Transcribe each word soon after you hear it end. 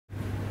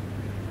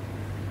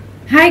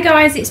Hey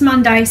guys, it's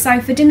Monday. So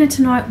for dinner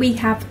tonight we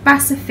have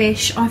basa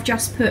fish. I've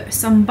just put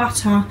some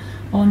butter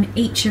on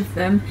each of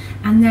them,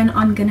 and then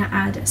I'm going to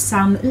add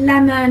some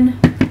lemon,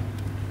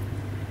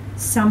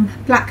 some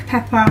black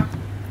pepper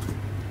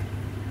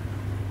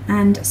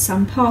and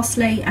some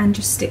parsley, and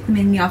just stick them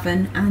in the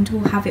oven, and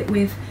we'll have it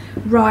with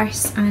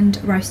rice and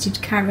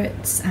roasted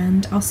carrots,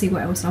 and I'll see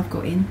what else I've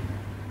got in.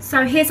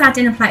 So here's our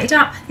dinner plated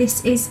up.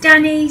 This is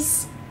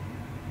Danny's,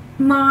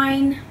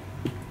 mine,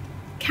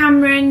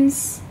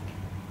 Cameron's,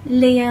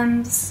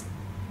 Liam's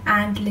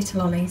and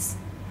little Ollie's.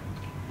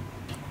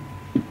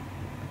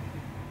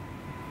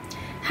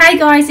 Hey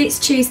guys, it's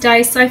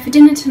Tuesday. So for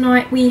dinner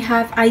tonight we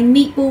have a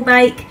meatball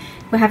bake.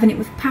 We're having it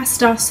with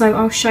pasta, so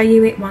I'll show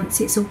you it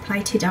once it's all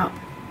plated up.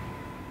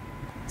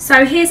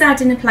 So here's our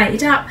dinner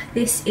plated up.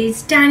 This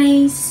is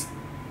Danny's,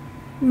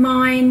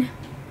 mine,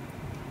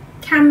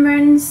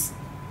 Cameron's,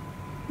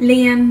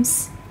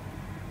 Liam's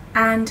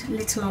and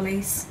little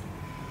Ollie's.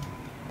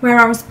 Where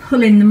I was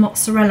pulling the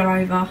mozzarella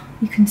over,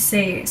 you can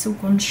see it's all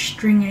gone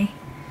stringy.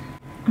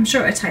 I'm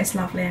sure it'll taste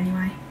lovely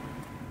anyway.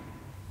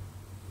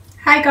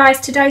 Hey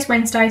guys, today's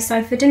Wednesday,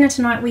 so for dinner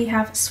tonight we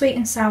have sweet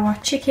and sour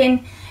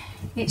chicken.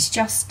 It's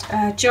just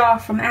a jar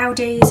from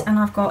Aldi's, and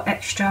I've got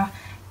extra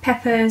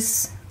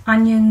peppers,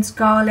 onions,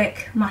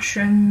 garlic,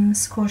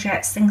 mushrooms,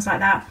 courgettes, things like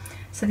that.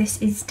 So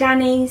this is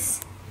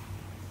Danny's,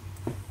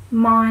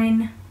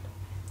 mine,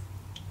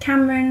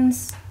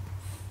 Cameron's,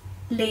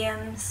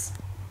 Liam's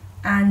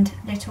and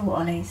little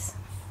Ollie's.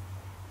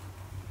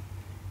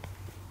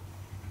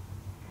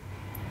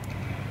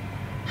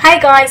 Hey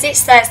guys,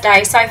 it's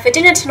Thursday. So for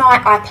dinner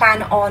tonight I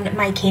plan on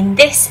making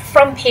this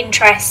from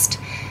Pinterest.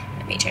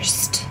 Let me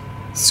just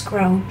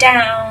scroll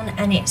down,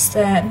 and it's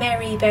the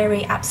Mary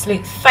Berry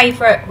absolute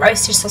favourite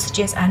roasted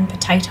sausages and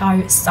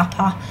potato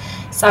supper.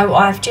 So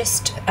I've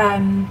just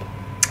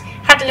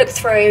had a look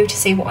through to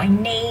see what I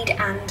need,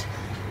 and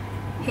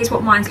here's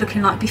what mine's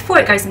looking like before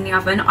it goes in the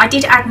oven. I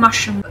did add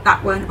mushroom, but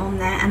that weren't on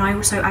there, and I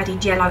also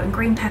added yellow and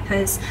green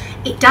peppers.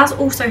 It does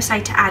also say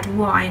to add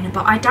wine,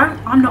 but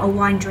I'm not a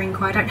wine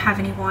drinker. I don't have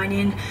any wine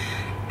in.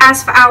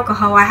 As for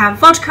alcohol, I have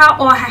vodka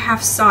or I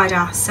have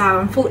cider, so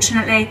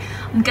unfortunately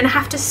I'm going to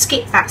have to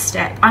skip that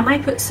step. I may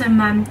put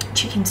some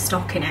chicken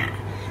stock in it.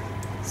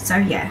 So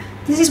yeah,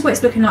 this is what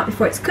it's looking like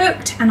before it's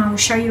cooked, and I will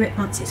show you it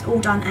once it's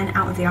all done and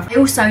out of the oven. I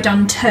also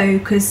done two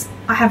because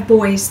I have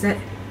boys that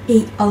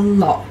eat a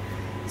lot.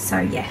 So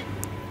yeah,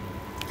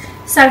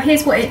 so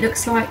here's what it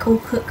looks like all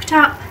cooked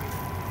up.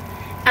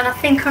 And I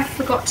think I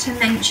forgot to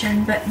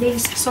mention, but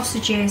these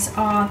sausages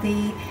are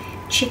the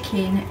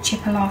chicken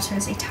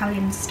chipolatas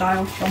Italian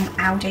style from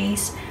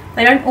Aldi's.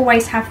 They don't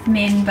always have them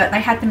in, but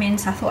they had them in,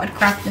 so I thought I'd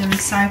grab them.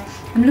 So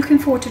I'm looking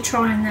forward to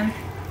trying them.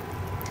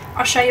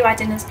 I'll show you our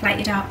dinner's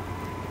plated up.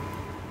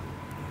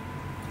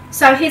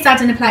 So here's our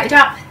dinner plated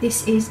up.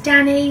 This is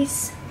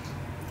Danny's,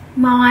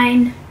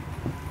 mine,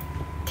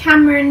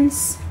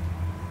 Cameron's,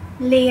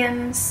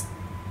 Liam's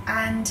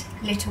and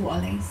little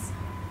Ollie's.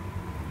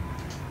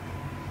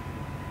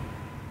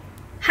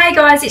 Hey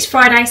guys, it's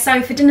Friday.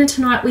 So for dinner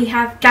tonight we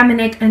have gammon,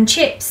 egg and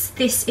chips.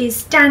 This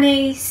is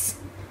Danny's,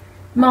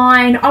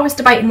 mine. I was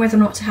debating whether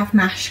or not to have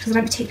mash because I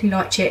don't particularly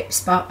like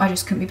chips, but I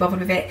just couldn't be bothered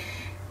with it.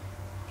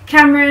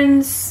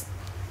 Cameron's,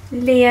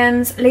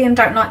 Liam's. Liam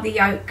don't like the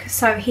yolk,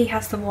 so he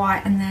has the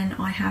white, and then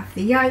I have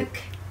the yolk.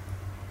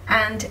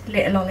 And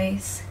little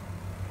Ollie's.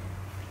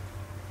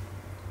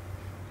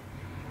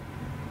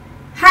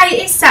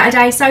 Hey, it's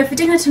Saturday, so for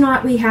dinner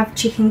tonight we have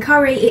chicken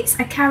curry. It's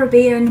a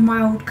Caribbean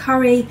mild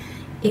curry.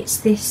 It's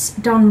this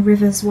Don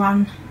Rivers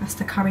one. That's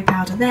the curry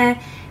powder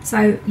there.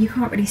 So you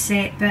can't really see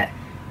it, but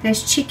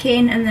there's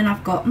chicken, and then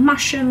I've got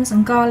mushrooms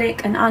and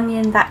garlic and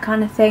onion, that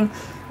kind of thing.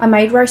 I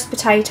made roast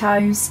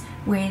potatoes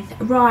with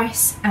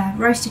rice,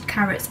 roasted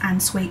carrots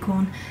and sweet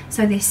corn.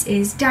 So this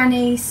is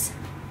Danny's,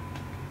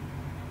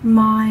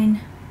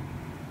 mine,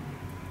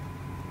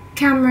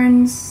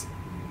 Cameron's,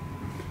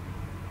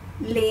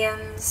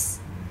 Liam's,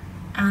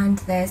 and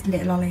there's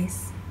little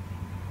Ollie's.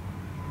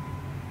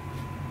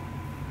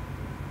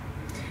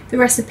 The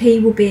recipe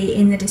will be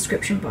in the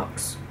description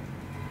box.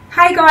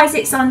 Hey guys,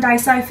 it's Sunday,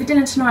 so for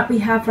dinner tonight we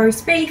have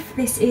roast beef.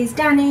 This is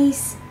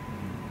Danny's,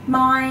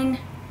 mine,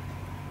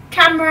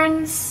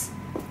 Cameron's,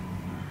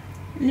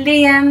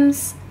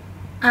 Liam's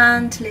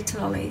and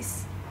little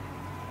Ollie's.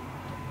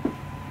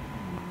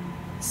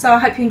 So I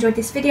hope you enjoyed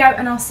this video,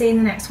 and I'll see you in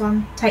the next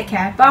one. Take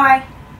care, bye.